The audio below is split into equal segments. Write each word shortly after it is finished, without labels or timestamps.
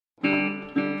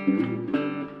We,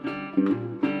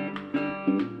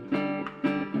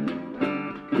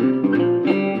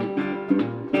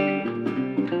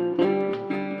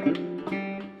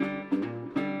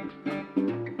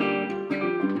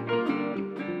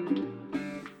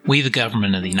 the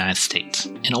government of the United States,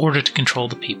 in order to control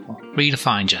the people,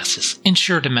 redefine justice,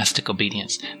 ensure domestic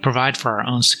obedience, provide for our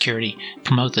own security,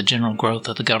 promote the general growth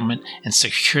of the government, and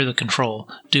secure the control,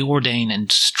 do ordain and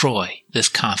destroy this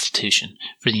Constitution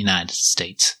for the United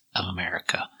States of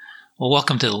America. Well,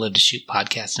 welcome to the Live to Shoot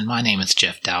podcast, and my name is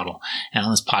Jeff Dowdle, and on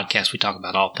this podcast we talk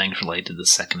about all things related to the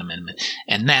Second Amendment,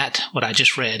 and that, what I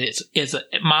just read, is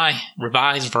my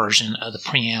revised version of the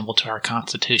preamble to our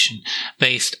Constitution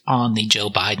based on the Joe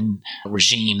Biden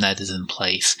regime that is in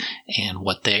place and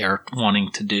what they are wanting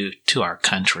to do to our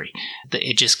country.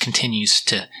 It just continues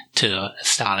to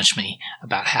astonish me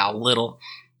about how little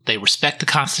they respect the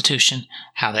Constitution,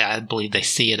 how I believe they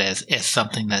see it as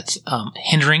something that's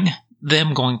hindering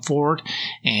them going forward,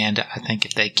 and I think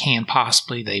if they can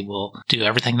possibly, they will do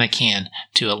everything they can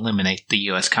to eliminate the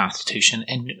U.S. Constitution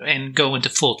and go into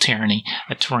full tyranny.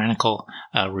 A tyrannical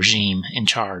regime in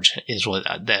charge is what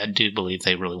I do believe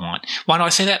they really want. Why do I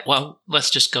say that? Well, let's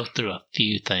just go through a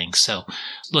few things. So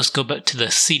let's go back to the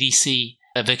CDC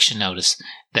eviction notice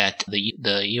that the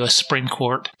U.S. Supreme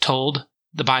Court told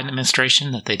the Biden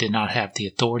administration that they did not have the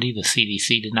authority. The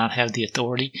CDC did not have the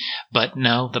authority. But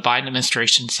no, the Biden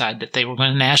administration decided that they were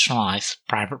going to nationalize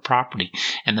private property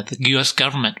and that the U.S.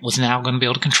 government was now going to be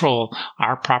able to control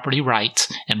our property rights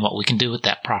and what we can do with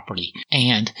that property.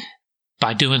 And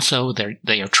by doing so,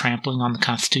 they are trampling on the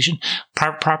Constitution.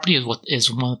 Private property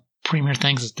is one of the premier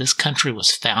things that this country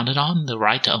was founded on, the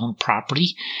right to own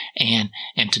property and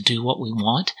to do what we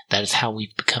want. That is how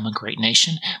we've become a great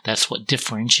nation. That's what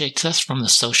differentiates us from the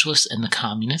socialists and the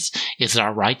communists, is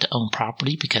our right to own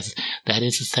property, because that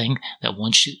is the thing that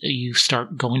once you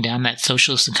start going down that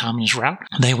socialist and communist route,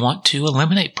 they want to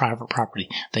eliminate private property.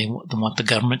 They want the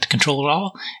government to control it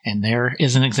all, and there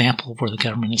is an example of where the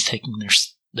government is taking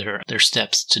their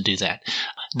steps to do that.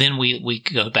 Then we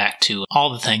go back to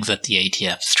all the things that the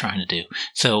ATF is trying to do.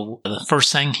 So the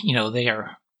first thing,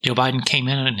 Joe Biden came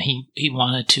in and he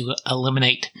wanted to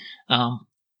eliminate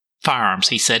firearms.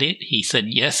 He said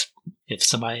yes. He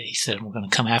said, we're going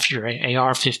to come after your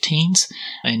AR-15s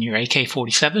and your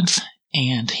AK-47s.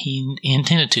 And he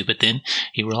intended to, but then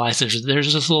he realized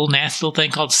there's this little nasty little thing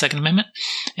called the Second Amendment,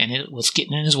 and it was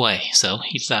getting in his way. So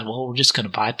he decided, well, we're just going to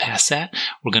bypass that.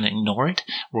 We're going to ignore it.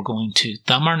 We're going to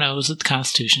thumb our nose at the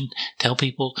Constitution, tell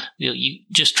people, you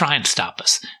just try and stop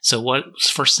us. So one of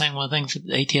the things that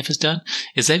the ATF has done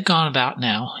is they've gone about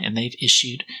now and they've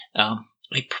issued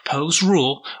a proposed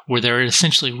rule where they're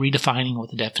essentially redefining what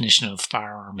the definition of a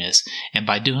firearm is. And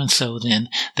by doing so, then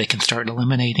they can start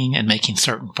eliminating and making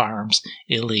certain firearms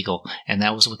illegal. And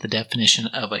that was with the definition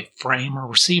of a frame or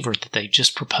receiver that they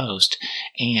just proposed.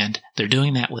 And they're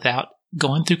doing that without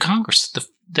going through Congress. The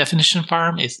definition of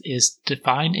firearm is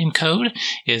defined in code,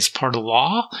 is part of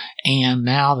law. And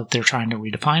now that they're trying to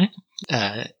redefine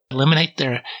it, eliminate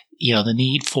the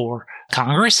need for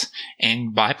Congress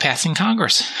and bypassing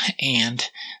Congress. And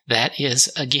that is,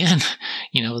 again,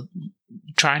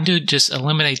 trying to just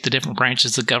eliminate the different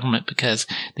branches of government, because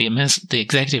the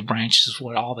executive branch is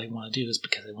what all they want to do, is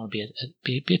because they want to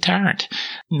be a tyrant.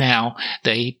 Now,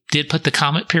 they did put the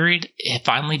comment period. It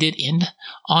finally did end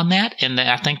on that. And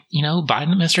I think, Biden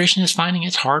administration is finding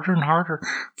it's harder and harder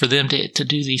for them to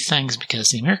do these things,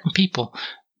 because the American people,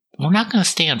 we're not going to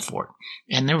stand for it.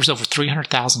 And there was over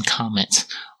 300,000 comments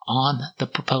on the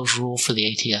proposed rule for the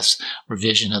ATF's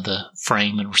revision of the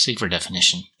frame and receiver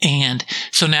definition. And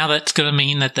so now that's going to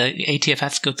mean that the ATF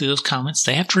has to go through those comments.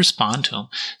 They have to respond to them.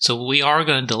 So we are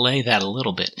going to delay that a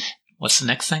little bit. What's the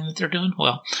next thing that they're doing?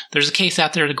 Well, there's a case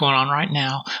out there that's going on right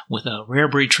now with rare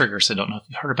breed triggers. I don't know if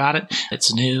you've heard about it.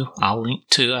 It's new. I'll link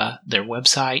to their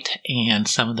website and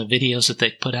some of the videos that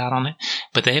they put out on it.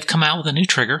 But they have come out with a new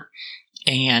trigger,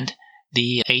 and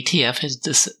the ATF has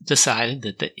decided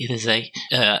that it is a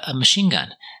machine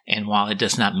gun. And while it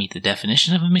does not meet the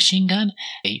definition of a machine gun,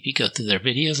 if you go through their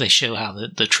videos, they show how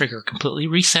the trigger completely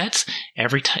resets.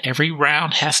 Every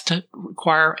round has to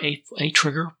require a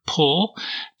trigger pull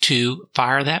to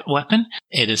fire that weapon.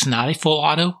 It is not a full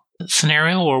auto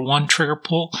scenario where one trigger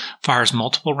pull fires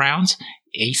multiple rounds.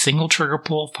 A single trigger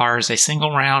pull fires a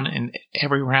single round, and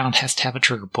every round has to have a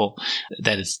trigger pull.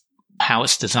 That is how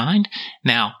it's designed.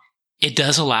 Now, it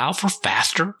does allow for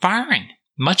faster firing,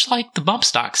 much like the bump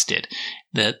stocks did.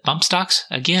 The bump stocks,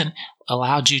 again,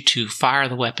 allowed you to fire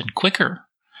the weapon quicker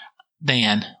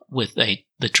than with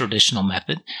the traditional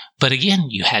method. But again,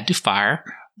 you had to fire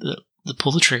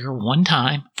pull the trigger one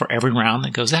time for every round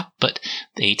that goes out. But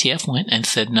the ATF went and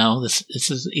said, no, this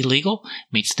is illegal,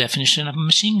 meets the definition of a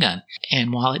machine gun.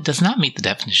 And while it does not meet the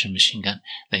definition of machine gun,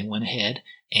 they went ahead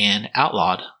and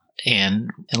outlawed and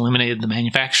eliminated the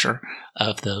manufacture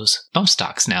of those bump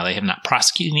stocks. Now, they have not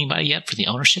prosecuted anybody yet for the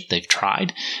ownership. They've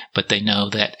tried, but they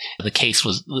know that a few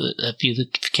of the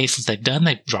cases they've done,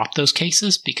 they've dropped those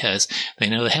cases because they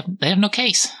know they have no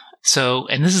case. So,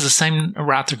 and this is the same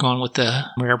route they're going with the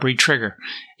rare breed trigger.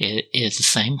 It is the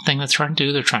same thing they're trying to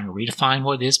do. They're trying to redefine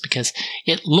what it is because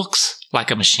it looks like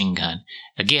a machine gun.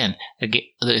 Again,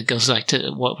 it goes back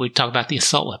to what we talk about the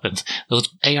assault weapons. Those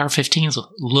AR-15s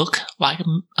look like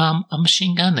a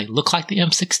machine gun. They look like the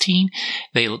M16.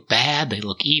 They look bad. They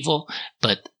look evil,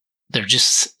 but they're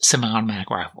just semi-automatic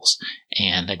rifles.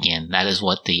 And again, that is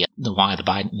what why the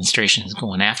Biden administration is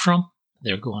going after them.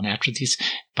 They're going after these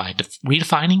by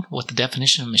redefining what the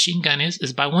definition of a machine gun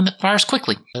is by one that fires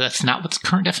quickly. That's not what the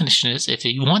current definition is. If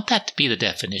you want that to be the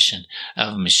definition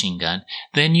of a machine gun,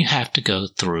 then you have to go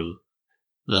through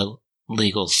the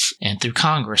legals and through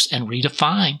Congress and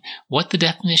redefine what the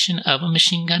definition of a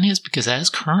machine gun is, because that is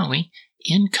currently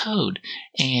in code,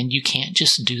 and you can't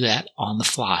just do that on the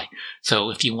fly. So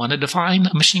if you want to define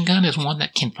a machine gun as one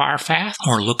that can fire fast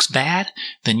or looks bad,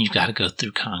 then you've got to go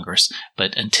through Congress.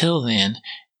 But until then,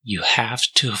 you have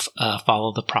to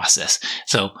follow the process.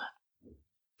 So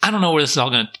I don't know where this is all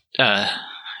going to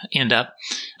end up.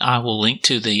 I will link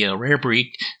to the rare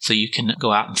breed so you can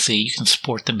go out and see. You can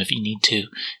support them if you need to, if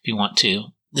you want to.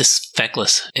 This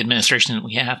feckless administration that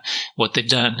we have, what they've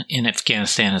done in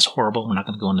Afghanistan is horrible. We're not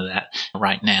going to go into that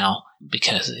right now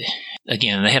because,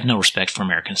 again, they have no respect for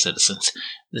American citizens.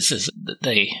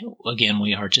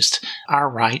 We are just, our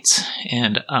rights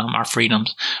and our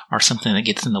freedoms are something that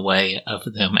gets in the way of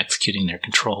them executing their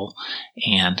control.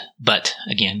 But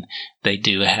again, they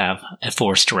do have a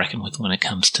force to reckon with when it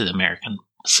comes to the American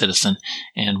citizen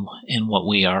and what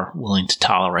we are willing to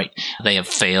tolerate. They have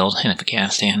failed in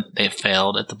Afghanistan. They have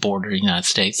failed at the border of the United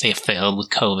States. They have failed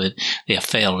with COVID. They have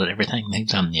failed at everything they've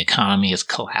done. The economy is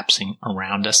collapsing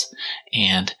around us,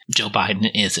 and Joe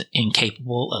Biden is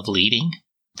incapable of leading.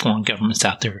 Foreign governments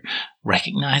out there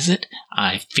recognize it.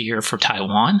 I fear for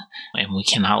Taiwan, and we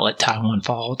cannot let Taiwan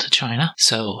fall to China.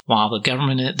 So while the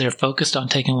government, they're focused on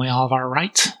taking away all of our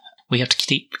rights, we have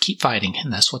to keep fighting,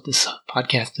 and that's what this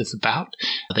podcast is about.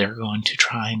 They're going to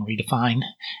try and redefine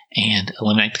and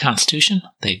eliminate the Constitution.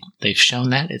 They've shown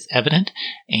that. It's evident,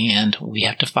 and we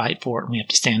have to fight for it, and we have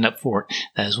to stand up for it.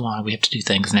 That is why we have to do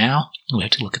things now. We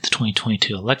have to look at the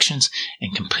 2022 elections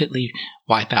and completely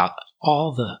wipe out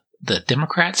all the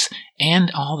Democrats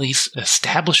and all these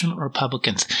establishment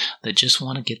Republicans that just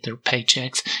want to get their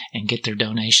paychecks and get their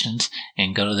donations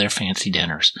and go to their fancy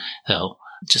dinners. So,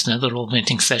 just another little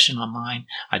venting session on mine.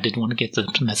 I did want to get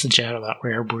the message out about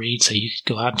Rare Breed, so you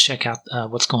could go out and check out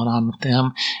what's going on with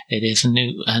them. It is a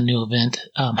new event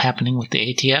happening with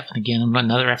the ATF, and again,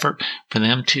 another effort for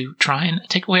them to try and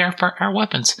take away our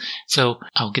weapons. So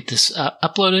I'll get this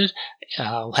uploaded.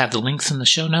 I'll have the links in the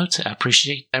show notes. I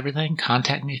appreciate everything.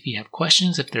 Contact me if you have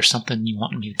questions, if there's something you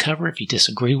want me to cover, if you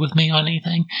disagree with me on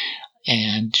anything,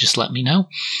 and just let me know.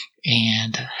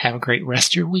 And have a great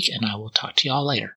rest of your week, and I will talk to you all later.